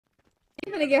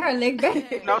She's gonna get her leg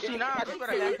back. No, she not. She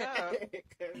better back up.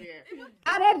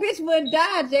 How that bitch wouldn't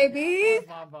die, Jaybiez?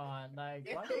 Like,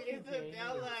 why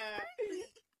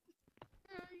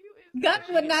Gun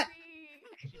would not.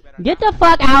 Get the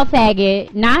fuck out,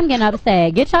 faggot. Now I'm getting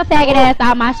upset. Get your faggot ass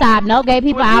out my shop. No gay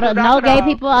people out. No gay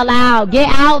people allowed. Get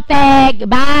out, fag.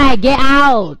 Bye. Get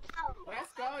out.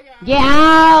 Get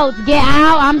out. Get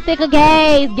out. I'm sick of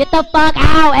gays. Get the fuck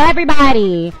out,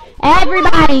 everybody.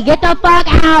 Everybody, get the fuck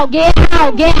out. Get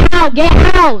out. Get out. Get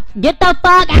out. Get the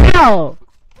fuck out.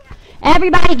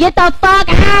 Everybody, get the fuck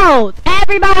out.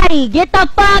 Everybody, get the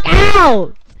fuck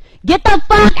out. Get the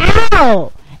fuck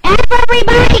out.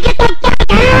 Everybody, get the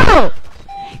fuck out.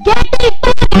 Get the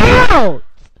fuck out.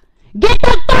 Get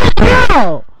the fuck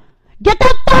out. Get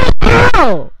the fuck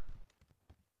out.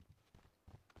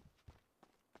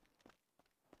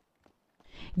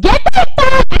 Get the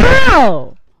fuck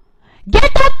out.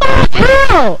 Get the fuck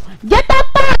out. Get the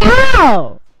fuck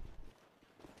out.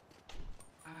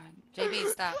 JB,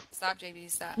 stop. Stop, JB,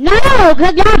 stop. No,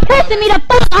 because y'all pissing me the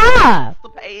fuck off.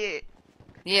 Pay it.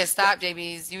 Yeah, stop,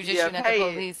 JBs. You just shooting at the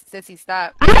police. Sissy,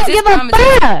 stop. I don't give a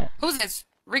fuck. Who's this?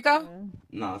 Rico?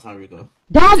 No, it's not Rico.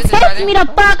 Don't piss me the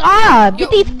fuck off. Get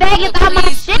these faggots out my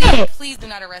shit. Please do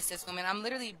not arrest this woman. I'm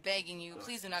literally begging you.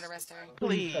 Please do not arrest her.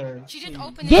 Please. She just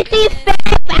opened Get these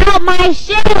faggots out my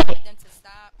shit. them to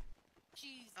stop.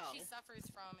 She suffers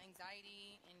from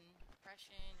anxiety and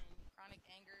depression and chronic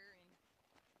anger.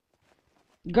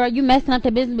 And Girl, you messing up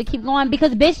the business, but keep going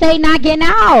because bitch, they not getting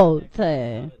out.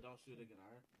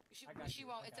 She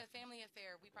won't. It's a family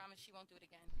affair. We promise she won't do it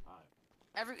again.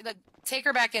 Take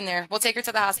her back in there. We'll take her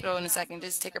to the hospital in a second.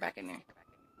 Just take her back in there.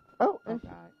 Oh, God.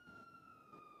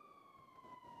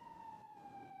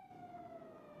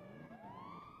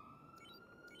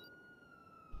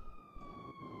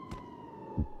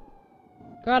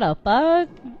 Girl, the fuck?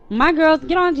 My girls,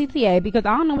 get on GTA because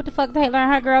I don't know what the fuck Taylor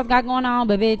and her girls got going on,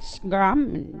 but bitch, girl,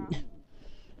 I'm...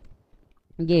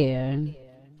 Yeah.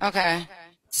 Okay.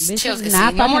 This Chill, is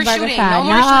not no more fucking shooting. Burger No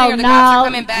more Side. shooting or the cops are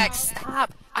coming back.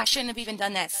 Stop. I shouldn't have even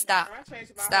done that. Stop.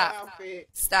 Stop.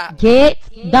 Stop. Get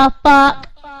the fuck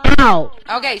out.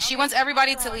 Okay, she wants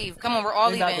everybody to leave. Come on, we're all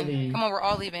leaving. Come on, we're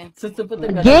all leaving.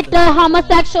 Get the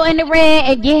homosexual in the red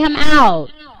and get him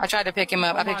out. I tried to pick him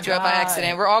up. I picked you up by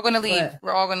accident. We're all gonna leave.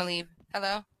 We're all gonna leave.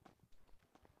 Hello?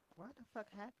 What the fuck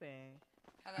happened?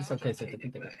 Hello? It's okay, sister.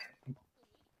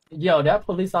 Yo, that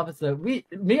police officer, me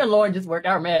and Lauren just worked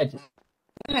our magic.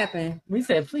 What happened? We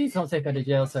said, please don't take her to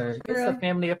jail, sir. It's a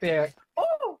family affair.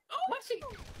 Oh, what's she?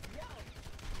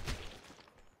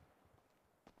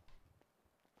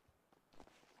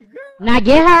 Now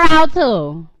get her out too.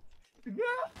 Oh,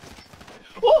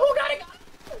 who got it?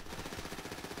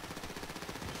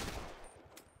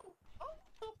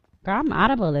 Girl, I'm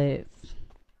out of bullets.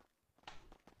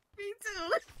 Me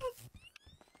too.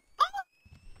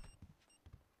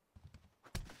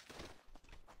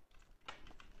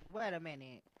 Wait a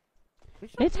minute.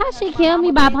 Bitch, how she kill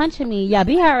me by punching me? Yeah,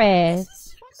 beat her ass.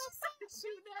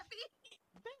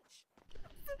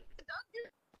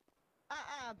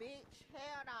 Bitch.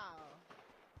 Hell no.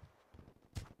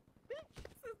 Bitch,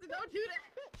 sister, don't do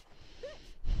that.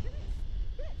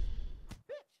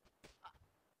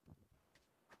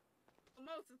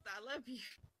 Sister, I love you.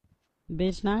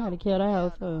 Bitch, now I gotta kill that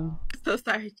hoe too. I'm so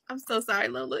sorry. I'm so sorry,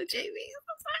 Lola. Jamie.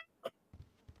 I'm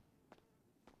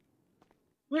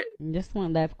sorry. This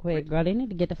one left quick, girl. They need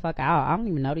to get the fuck out. I don't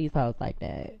even know these hoes like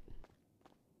that.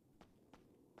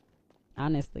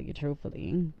 Honestly,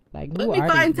 truthfully, like who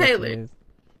are these bitches?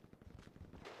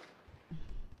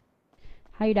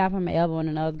 How you die from an elbow and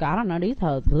a nose? God, I don't know these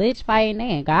hoes glitch fighting. They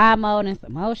in God mode and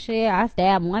some more shit. I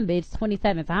stabbed one bitch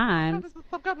 27 times.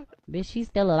 Bitch, she's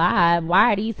still alive.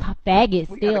 Why are these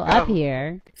faggots still up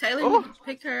here? Taylor,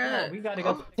 pick her up. We gotta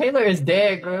go. Taylor is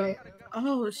dead, girl.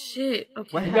 Oh shit.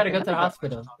 Okay. We gotta go to the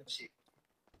hospital.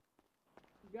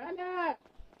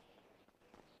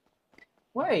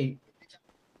 Wait.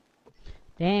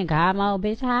 Dang, God mode,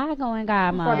 bitch. How I go in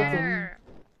God mode?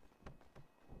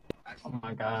 Oh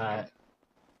my god.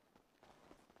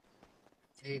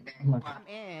 I'm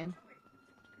in.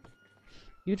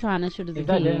 You trying to shoot as a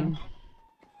kid?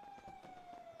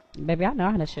 Baby, I know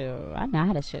how to shoot. I know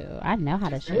how to shoot. I know how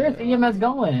to shoot. Where's EMS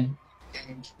going?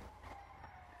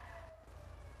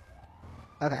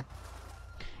 Okay.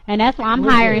 And that's why I'm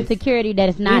hiring security that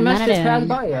is not none of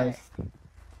them.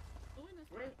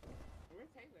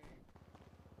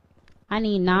 I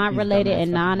need non-related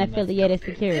and non-affiliated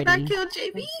security. Did I kill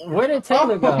JB? Where did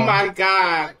Taylor go? Oh my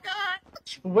god.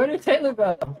 Where did Taylor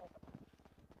go?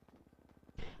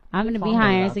 I'm gonna be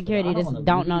hiring security that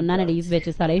don't know none of these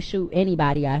bitches, so they shoot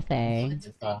anybody I say.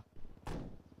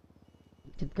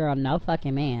 This girl, no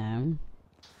fucking man.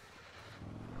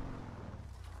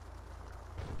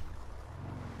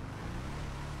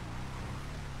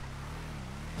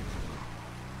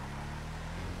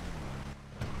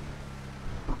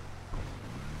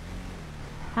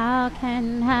 How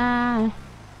can I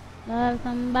love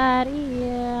somebody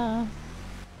else?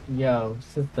 Yo,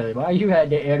 sister, why you had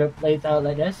to air the place out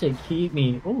like that? Shit keep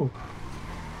me. Ooh.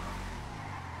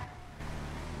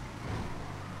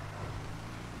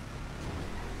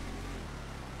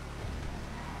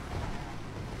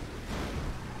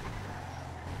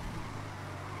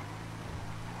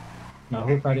 No,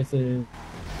 who car this is?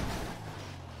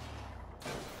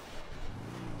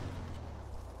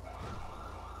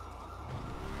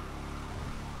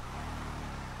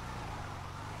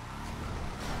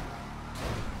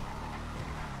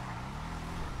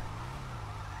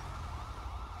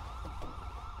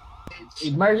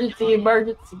 Emergency,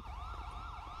 emergency.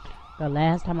 The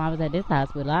last time I was at this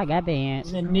hospital, I got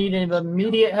banned. Needing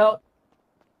immediate help.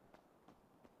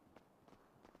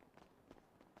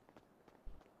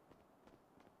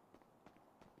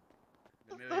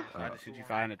 I just shoot you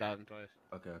 500,000 twice.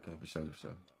 Okay, for sure.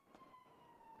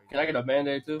 Can I get a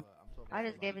band-aid too? I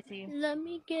just gave it to you. Let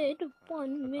me get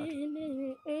 1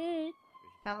 minute.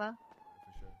 Hello?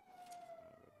 For sure.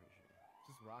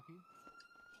 Is this Rocky?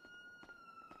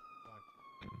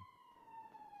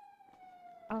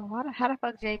 Oh, how the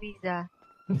fuck Jaybiez die?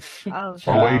 Oh, shit.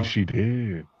 Oh wait, she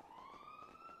did.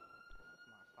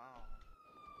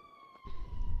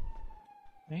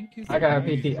 Thank you. I got a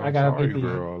PT. I got a Sorry, PT.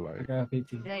 girl, like, I got a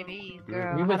PT. Jaybiez,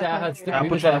 girl. We was how at the her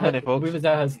fuck- studio. We was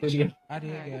at her studio. I did,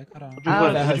 yeah, cut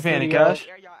on. What you paying in cash?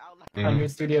 On your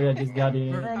studio that just got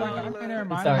in. Girl, like, I'm in there, We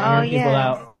mind start me. airing people yeah.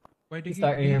 out. Wait, We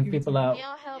start airing people out. Can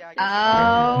y'all help?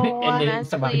 Oh, And then Honestly,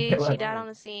 somebody kill she her. died on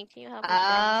the scene. Can you help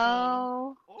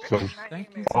us? so, Thank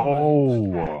you so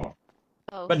much. oh,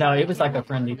 Oh, But no, it was like a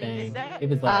friendly thing. It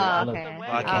was like Oh, all of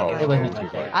okay. it wasn't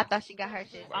like that. I thought she got her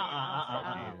shit. Oh,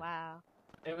 Uh-uh. wow.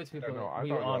 It was yeah, people no, I we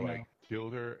thought all y'all know. like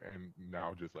killed her and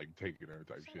now just like taking her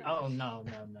type shit. Oh no.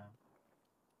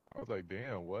 I was like,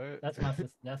 damn, what? That's my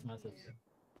sister. That's my sister.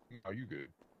 No, you good?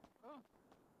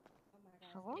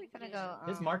 So where we gonna go?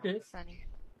 This Marcus. Sunny.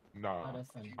 Nah. Oh, that's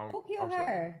funny. Who killed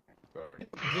her? Sorry.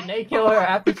 Janae killed her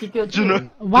after she killed you.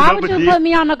 Why would you put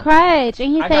me on the crutch?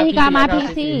 And he I said got he got PT, my I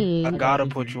got PC. I gotta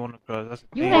put you on the cross. That's the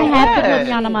You thing. didn't have to put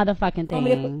me on the motherfucking Want me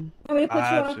to thing. Want me to put I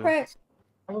you have on a to. crack?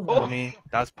 I mean,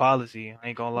 that's policy. I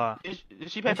ain't gonna lie.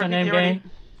 Did she pay What's for your name, PT already? gang?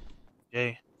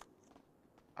 Jay.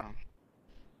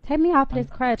 Take me off this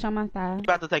crutch on my side.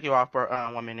 About to take you off for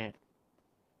 1 minute.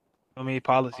 I mean,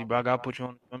 policy, bro. I gotta put you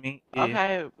on. I mean, yeah.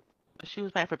 Okay. She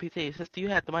was paying for PT. Sister, you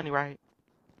had the money, right?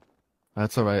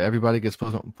 That's alright. Everybody gets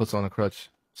puts on a crutch.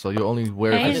 So you only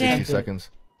wear it for 60 seconds.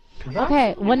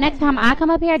 Okay, well next time I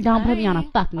come up here, don't put me on a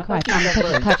fucking crutch. I'm gonna put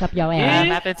this crutch up your ass.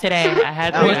 Nothing today. I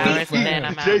had 3 hours and then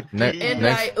I'm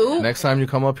out. Next time you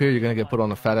come up here, you're gonna get put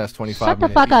on a fat ass 25 Shut the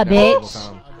minute. fuck up, every bitch.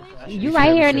 single time. You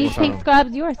right here in these pink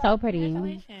scrubs. You are so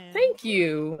pretty. Thank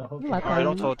you. You're Alright, don't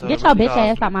welcome. talk to Get her. your bitch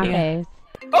ass out my face.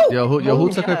 Yo,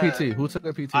 who took her PT? Who took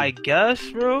her PT? I guess,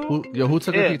 bro. Who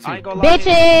took her PT? I ain't gonna lie to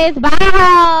you. Bitches, bye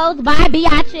hoes, bye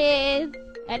biatches.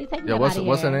 Eddie, take me Yo, up what's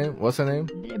outta her here. name? What's her name?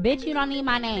 Bitch, you don't need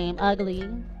my name, ugly.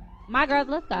 My girls,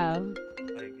 let's go.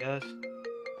 I guess.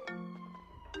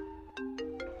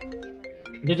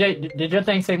 Did your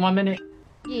thing say 1 minute?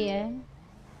 Yeah.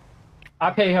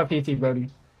 I pay her PT, Brody.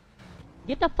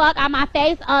 Get the fuck out my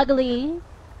face, ugly.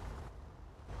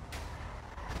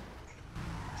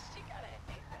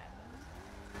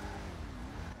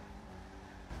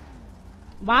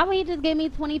 Why would he just give me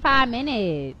 25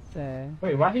 minutes?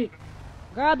 Wait, why he?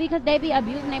 Girl, because they be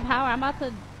abusing their power. I'm about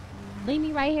to leave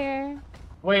me right here.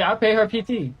 Wait, I pay her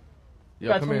PT.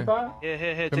 Yo, come here. Yeah,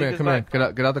 here, Come here, come here.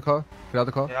 Get out the car. Get out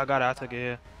the car. Yeah, I got it. I took it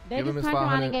here. They Give him just his turned around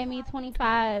 500. and gave me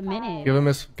 25 minutes.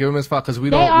 Give him his 5 because we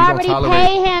They don't already tolerate.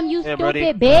 pay him, you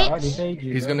stupid bitch.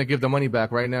 He's gonna give the money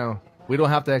back right now. We don't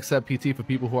have to accept PT for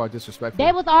people who are disrespectful.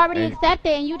 They was already And- accepted,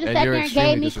 and you just and sat you're there and gave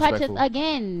extremely me crutches disrespectful.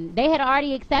 again. They had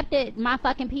already accepted my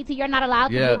fucking PT. You're not allowed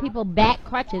to Yeah. give people back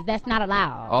crutches. That's not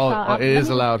allowed. So, It is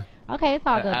allowed. Okay, it's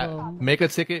all good. boo. Make a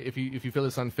ticket if you feel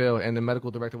it's unfair, and the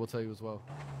medical director will tell you as well.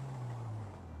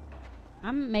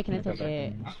 I'm making a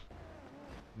ticket.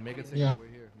 Make a ticket. Yeah. We're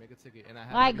here. Make a ticket. And I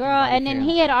have Like, everything girl, body and then cam.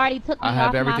 he had already took me I have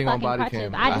off everything my on fucking body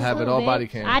crutches. cam. I do I have too, it all bitch. body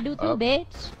cam. I do too, Up.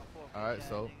 bitch. All right,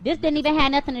 so This didn't even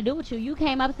have nothing to do with you. You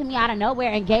came up to me out of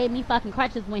nowhere and gave me fucking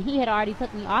crutches when he had already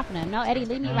took me off of them. No, Eddie,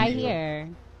 leave me right here.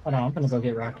 Hold on, I'm gonna go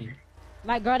get Rocky.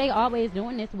 Like, girl, they always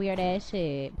doing this weird ass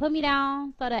shit. Put me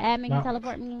down so the admin No. can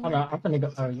teleport me. Hold on, I'm gonna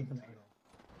go. Oh, you can.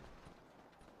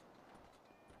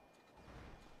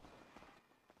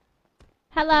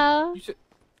 Hello.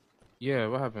 Yeah,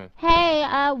 what happened? Hey,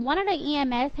 one of the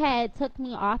EMS had took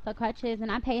me off the crutches,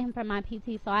 and I paid him for my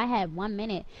PT, so I had 1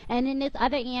 minute. And then this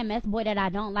other EMS boy that I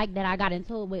don't like, that I got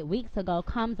into it with weeks ago,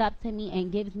 comes up to me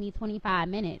and gives me 25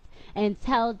 minutes and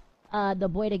tells the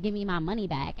boy to give me my money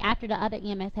back after the other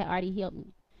EMS had already healed me.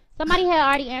 Somebody had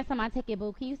already answered my ticket,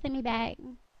 boo. Can you send me back?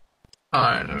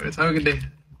 Alright, no worries. Have a good day.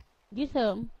 You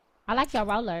too. I like your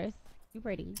rollers. You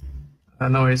pretty.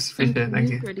 No worries. Appreciate it.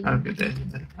 Thank you. Pretty. Have a good day.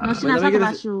 No, she not talking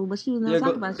about you, but she was not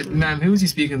talking about you. Ma'am, who was you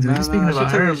speaking to? He's speaking about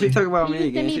her. She talking about Can me you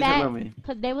again. send me She back? talking about me.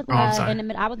 Because they was I'm sorry. in the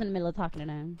middle. I was in the middle of talking to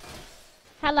them.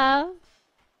 Hello.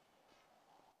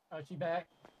 Oh, she back?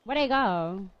 Where they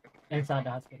go? Inside the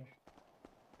hospital.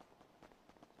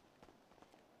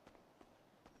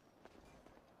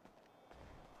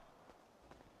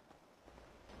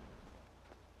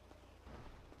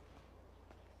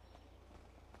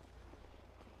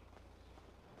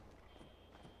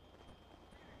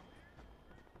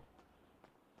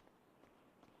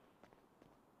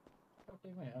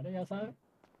 Okay, wait, are they outside?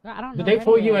 Girl, I don't know. Did they where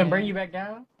pull you at. and bring you back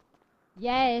down?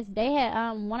 Yes, they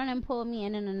had one of them pulled me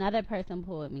and then another person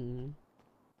pulled me.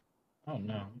 Oh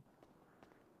no.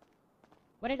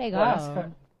 Where did they go?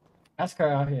 Well, ask her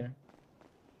out here.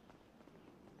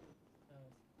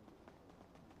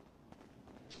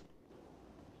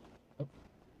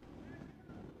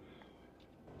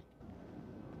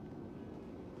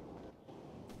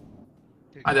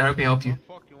 Hi there, how can I help you?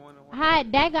 Hi,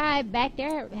 that guy back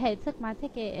there had took my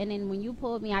ticket, and then when you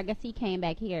pulled me, I guess he came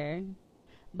back here.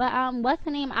 But what's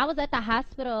the name? I was at the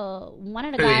hospital. One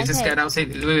of the Wait, guys. is this guy that was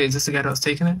taking? Wait, is this the guy that was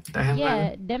taking it? That him?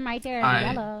 Yeah, them right there in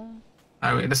Alright. yellow.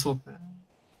 Alright, wait, let's look.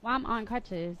 Well, I'm on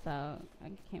crutches, so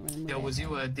I can't really move. Yo, that was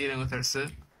you fast. dealing with her,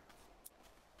 sis?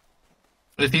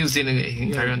 If he was dealing it, he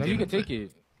can carry on no, dealing you can with take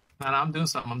it. Nah, I'm doing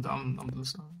something. I'm doing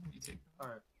something. You take it.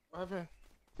 Alright, what happened?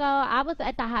 So I was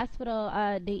at the hospital.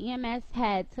 The EMS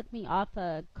had took me off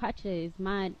of crutches.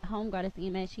 My homegirl, this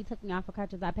EMS, she took me off of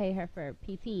crutches. I paid her for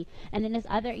PT. And then this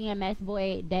other EMS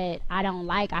boy that I don't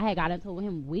like, I had got into it with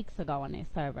him weeks ago on this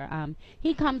server.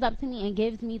 He comes up to me and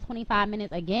gives me 25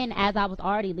 minutes again as I was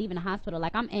already leaving the hospital.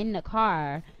 Like, I'm in the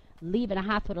car leaving the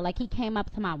hospital. Like, he came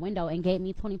up to my window and gave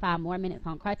me 25 more minutes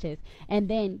on crutches and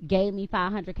then gave me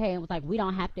 500K and was like, we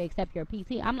don't have to accept your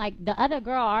PT. I'm like, the other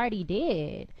girl already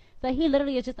did. So he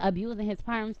literally is just abusing his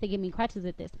terms to give me crutches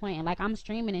at this point. And like, I'm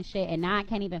streaming and shit, and now I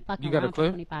can't even fucking You got a run for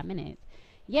clip? 25 minutes.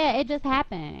 Yeah, it just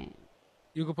happened.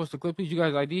 You can post a clip, please. You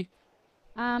guys ID?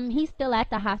 He's still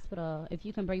at the hospital. If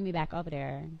you can bring me back over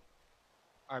there.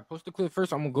 Alright, post the clip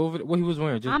first. I'm gonna go over what he was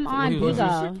wearing. Just I'm what on he was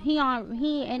wearing. Bigo.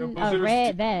 He in a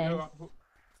red vest.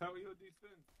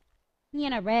 He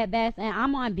in a red vest, and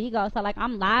I'm on Bigo. So like,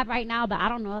 I'm live right now, but I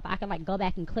don't know if I can like go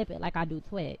back and clip it like I do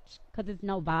Twitch, cause it's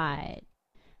no VOD.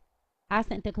 I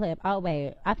sent the clip. Oh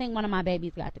wait, I think one of my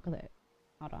babies got the clip.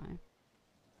 Hold on.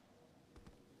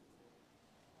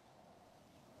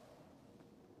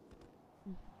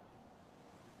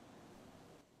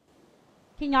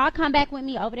 Can y'all come back with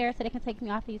me over there so they can take me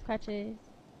off these crutches?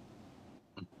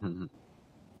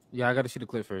 Yeah, I gotta see the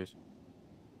clip first.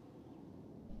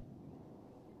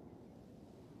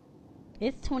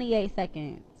 It's 28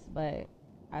 seconds, but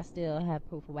I still have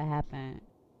proof of what happened.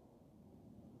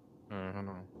 Alright, hold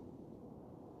on.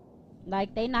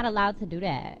 Like, they not allowed to do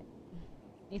that.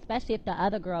 Especially if the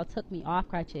other girl took me off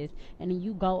crutches and then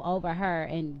you go over her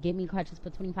and give me crutches for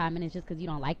 25 minutes just because you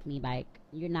don't like me. Like,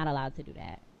 you're not allowed to do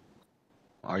that.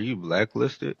 Are you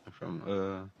blacklisted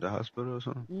from the hospital or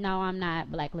something? No, I'm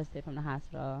not blacklisted from the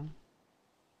hospital.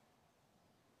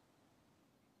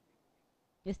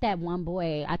 It's that one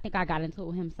boy. I think I got into it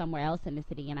with him somewhere else in the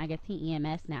city, and I guess he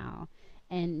EMS now.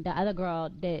 And the other girl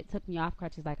that took me off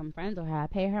crutches, like, I'm friends with her. I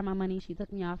paid her my money. She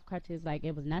took me off crutches like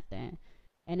it was nothing.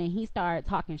 And then he started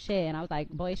talking shit, and I was like,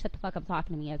 boy, shut the fuck up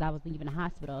talking to me as I was leaving the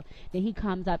hospital. Then he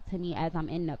comes up to me as I'm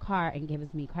in the car and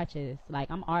gives me crutches.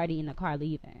 Like, I'm already in the car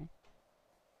leaving.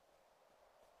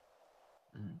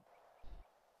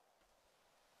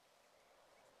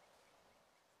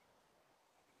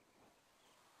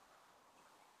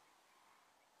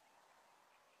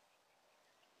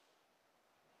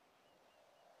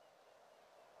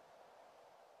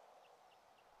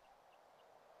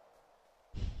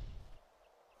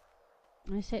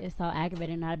 This shit is so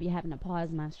aggravating. Not to be having to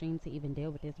pause my stream to even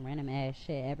deal with this random ass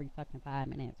shit every fucking 5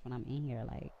 minutes when I'm in here.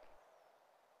 Like,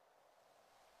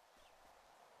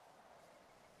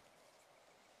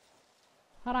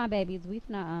 hold on, babies. We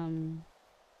finna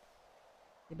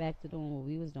get back to doing what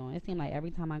we was doing. It seemed like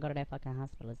every time I go to that fucking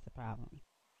hospital, it's the problem,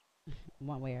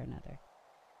 one way or another.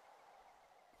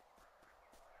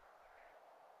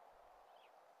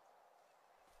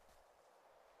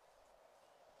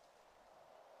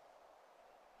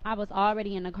 I was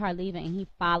already in the car leaving, and he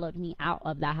followed me out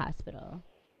of the hospital.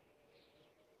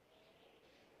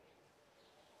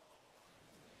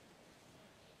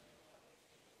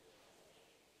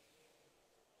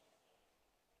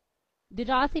 Did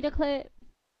y'all see the clip?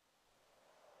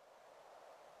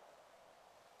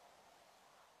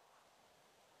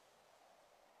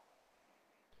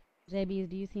 Jaybiez,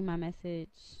 do you see my message?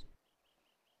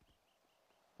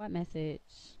 What message?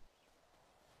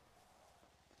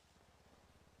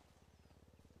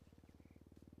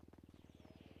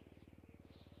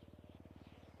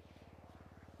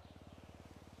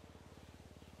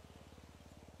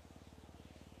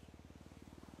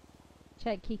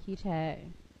 Check Kiki chat.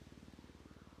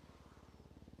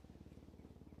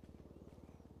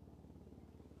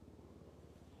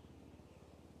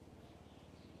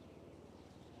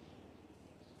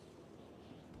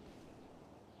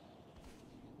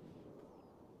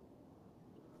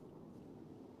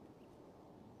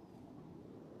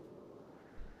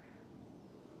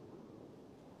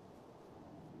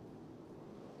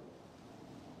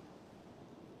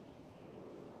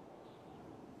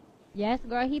 Yes,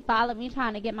 girl, he followed me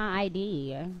trying to get my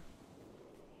ID.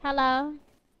 Hello?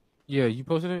 Yeah, you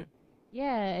posted it?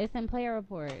 Yeah, it's in player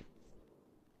reports.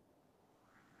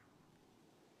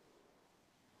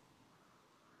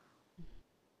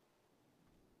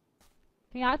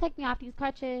 Can y'all take me off these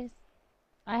crutches?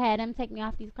 I had him take me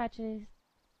off these crutches.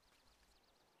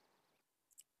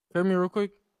 Carry me real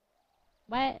quick.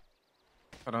 What?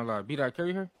 Hold on, lie. B-Dot,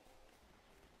 carry her.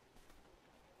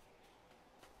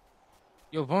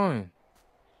 Yo, Vaughn.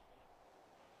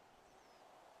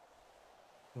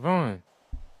 Vaughn.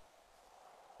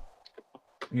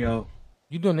 Yo.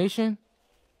 You donation?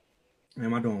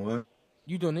 Am I doing what?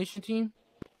 You donation team?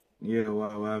 Yeah,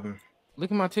 what happened?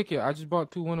 Look at my ticket. I just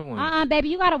bought 2 1-on-1s. Baby,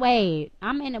 you gotta wait.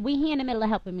 He in the middle of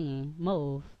helping me.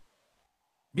 Move.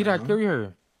 B-Dot, carry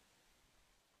her.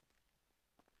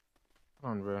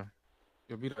 Hold on, bro.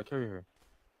 Yo, B-Dot, carry her.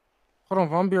 Hold on,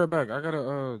 Vaughn, be right back. I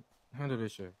gotta, handle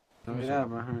this shit. Yeah,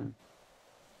 bro.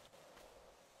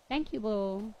 Thank you,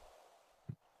 boo,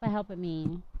 for helping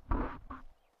me.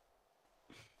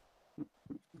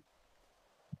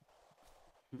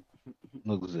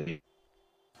 Look at it.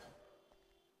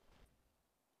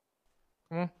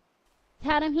 Come on.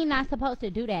 Tell him he's not supposed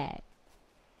to do that.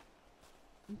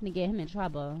 I'm gonna get him in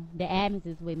trouble. The admins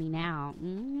is with me now.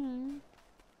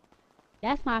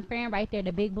 That's my friend right there,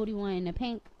 the big booty one in the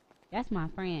pink. That's my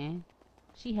friend.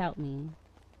 She helped me.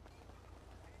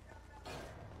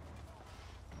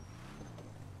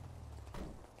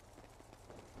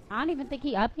 I don't even think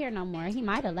he up here no more. He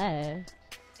might have left.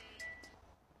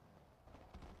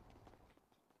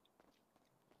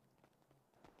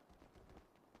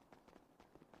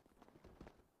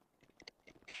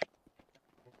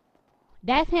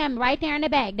 That's him right there in the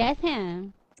back. That's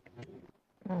him.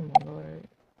 Oh my lord.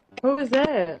 Who is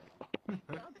that?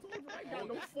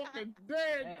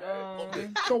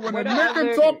 So when a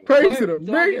nigga talk crazy to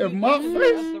me in my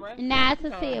face, Nah, it's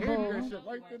a boo.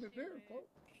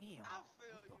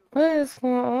 What is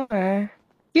going on?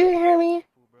 You can hear me?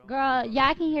 Girl, yeah,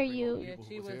 I can hear you. Yeah,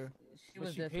 she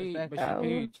was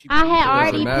disrespectful. I had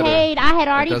already paid. I had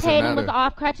already paid and was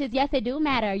off crutches. Yes, it do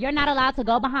matter. You're not allowed to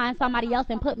go behind somebody else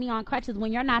and put me on crutches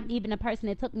when you're not even the person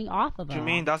that took me off of them. What you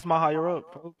mean? That's my higher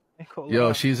up, bro.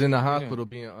 Yo, she's in the hospital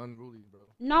being unruly, bro.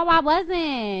 No, I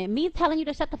wasn't. Me telling you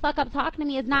to shut the fuck up talking to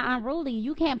me is not unruly.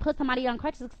 You can't put somebody on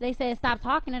crutches because they said stop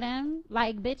talking to them.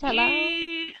 Like, bitch,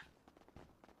 hello?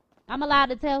 I'm allowed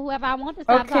to tell whoever I want to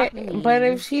stop talking to me. But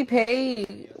if she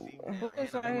paid, who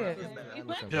is right here?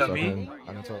 Yeah, me.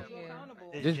 I can talk.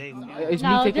 It's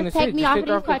No, me taking just the take shit. me Just off take of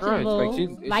her these off the crutches, grudge. Like, boo. she's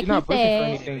Like not he pushing for said.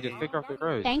 anything. Just take her off the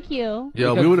grudge. Thank you.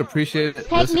 Yo, we would appreciate it.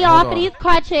 Take me off of these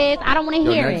crutches. I don't want to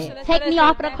hear it. Take me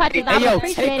off of the crutches. I would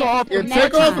appreciate it.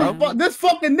 take off this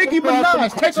fucking Nicki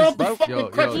Minaj. Take off the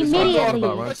fucking crutches.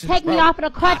 Immediately. Take me off of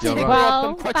the crutches,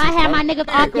 bro. If I have my niggas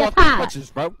off your top.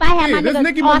 If I have my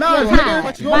niggas off your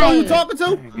top. You know who you talking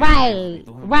to? Right.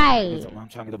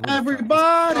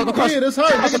 Everybody. Yeah, this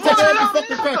hurt. I can take off the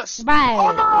fucking crutches.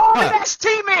 Right. Next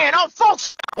T-Man on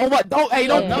folks. Oh what? Don't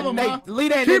Never mind.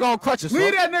 leave that nigga on crutches.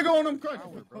 Leave that nigga on them crutches.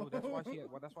 Bro, that's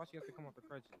why she has to come off the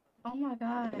crutches. Oh my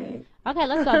god. Okay,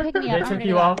 let's go. Pick me up. They took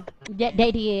you off? They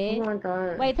did. Oh my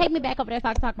god. Wait, take me back over there so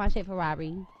I can talk my shit for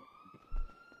robbery.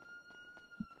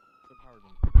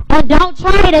 And don't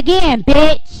try it again,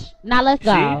 bitch. Now let's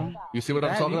go. You see what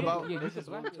I'm talking about?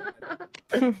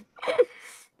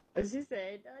 She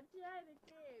said,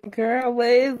 girl, what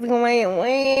is going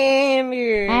on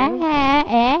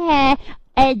here?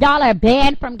 Hey, y'all are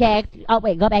banned from gags. Oh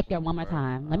wait, go back there one more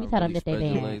time. Let me tell them that they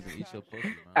banned.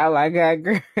 Oh my god,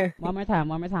 girl. One more time.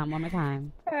 One more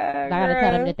time. Oh, I gotta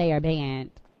tell them girl. that they are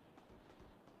banned.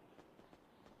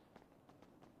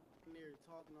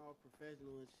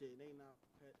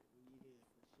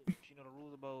 She know the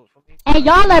rules about. Hey,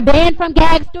 y'all are banned from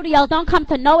gag studios. Don't come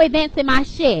to no events in my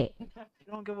shit. You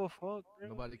don't give a fuck, bro.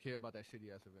 Nobody cares about that shitty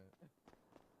ass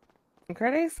event.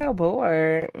 Girl, they so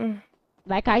bored.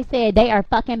 Like I said, they are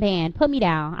fucking banned. Put me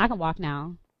down. I can walk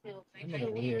now.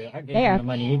 Weird. I gave They him are the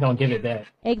money. He gonna give it back.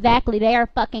 exactly. They are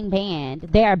fucking banned.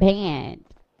 They are banned.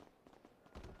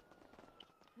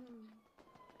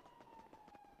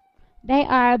 They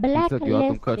are They blacklisted. took you out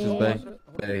them crutches, babe.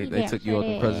 They took you out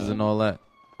them crutches and all that.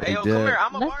 Hey, yo, come here.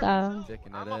 I'm a Let's barb.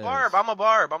 go. I'm a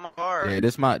barb. Yeah,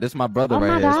 this my brother Oh my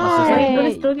right here. This my god.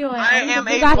 sister. I am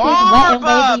You a got this wet and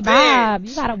wavy barb, bob. bitch.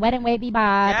 You got a wet and wavy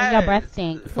bob and your breast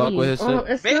stink. Fuck with his shit.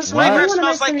 Bitch, my hair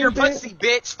smells like your pussy,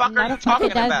 bitch. Fuck are you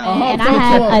talking It doesn't. about? And I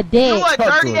have a dick. You a Talk to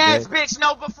dirty her, ass bitch. bitch.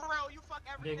 No, but for real, you fuck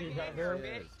everything in here,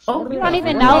 bitch. Oh, you don't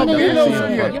even know me.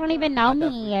 Yeah. You don't even know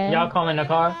me. Y'all calling the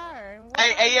car?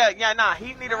 Hey, nah,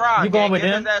 he need a ride. You going with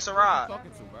Give them? his ass a ride.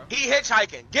 He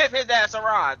hitchhiking. Give his ass a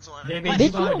ride, son. Bitch, you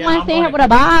the one sitting here with a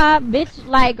bob. Bitch,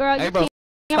 like, girl, you can't.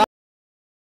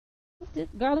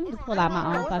 Girl, let me just pull out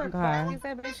my own fucking car. Is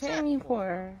that bitch hitting me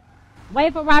for?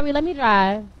 Wait for Robbie. Let me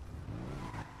drive.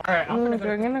 Alright, I'm gonna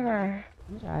Girl, get in the car.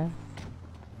 Let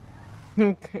me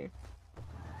drive.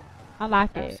 I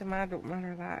like That it. shit matter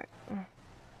like.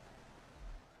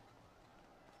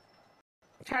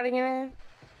 Try to get in.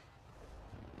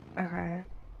 Okay.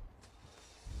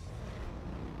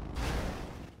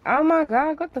 Oh my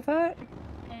god, what the fuck?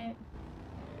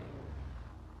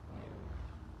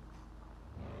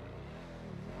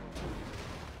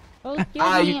 Oh,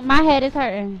 excuse me. My head is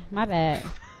hurting. My bad.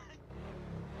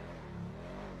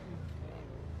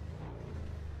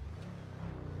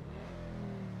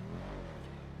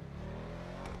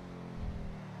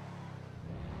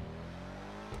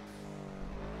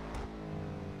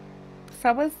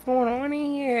 So what's going on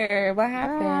in here? What Girl,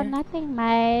 happened? nothing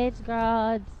much.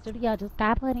 Girl, the studio just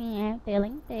got put in.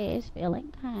 Feeling fish,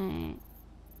 feeling kind.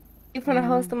 You finna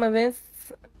host some events?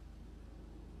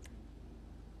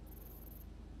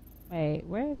 Wait,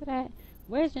 where is it at?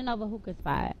 Where's Genova Hookah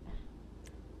Spot?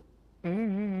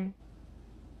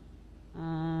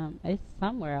 It's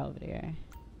somewhere over there.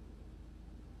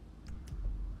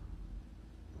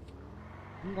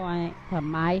 I'm going to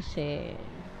my shit.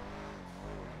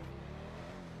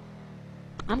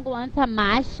 I'm going to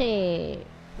my shit.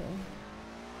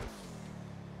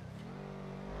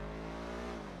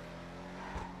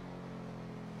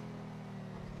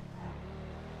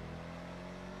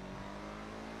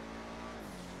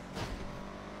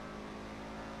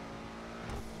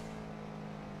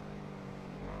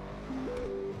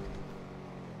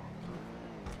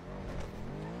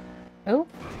 Oh.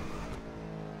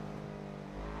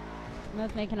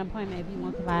 Let's make an appointment if you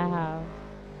want to buy a house.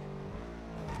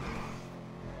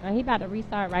 He about to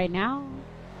restart right now?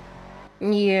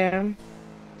 Yeah.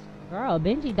 Girl,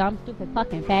 Benji dumb, stupid,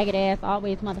 fucking faggot ass,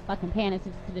 always motherfucking paying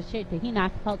attention to the shit that he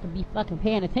not supposed to be fucking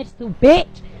paying attention to,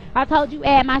 bitch! I told you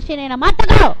add my shit in a month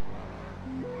ago!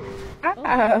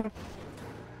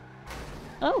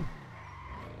 Oh.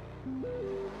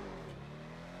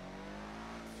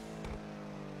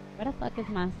 Where the fuck is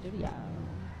my studio?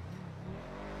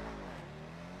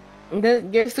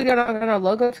 Your studio don't got no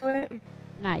logo to it?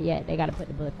 Not yet. They gotta put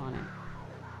the book on it.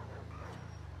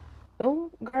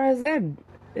 Oh, girl, is that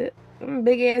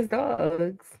big ass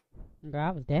dogs? Girl,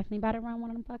 I was definitely about to run one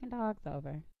of them fucking dogs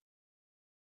over.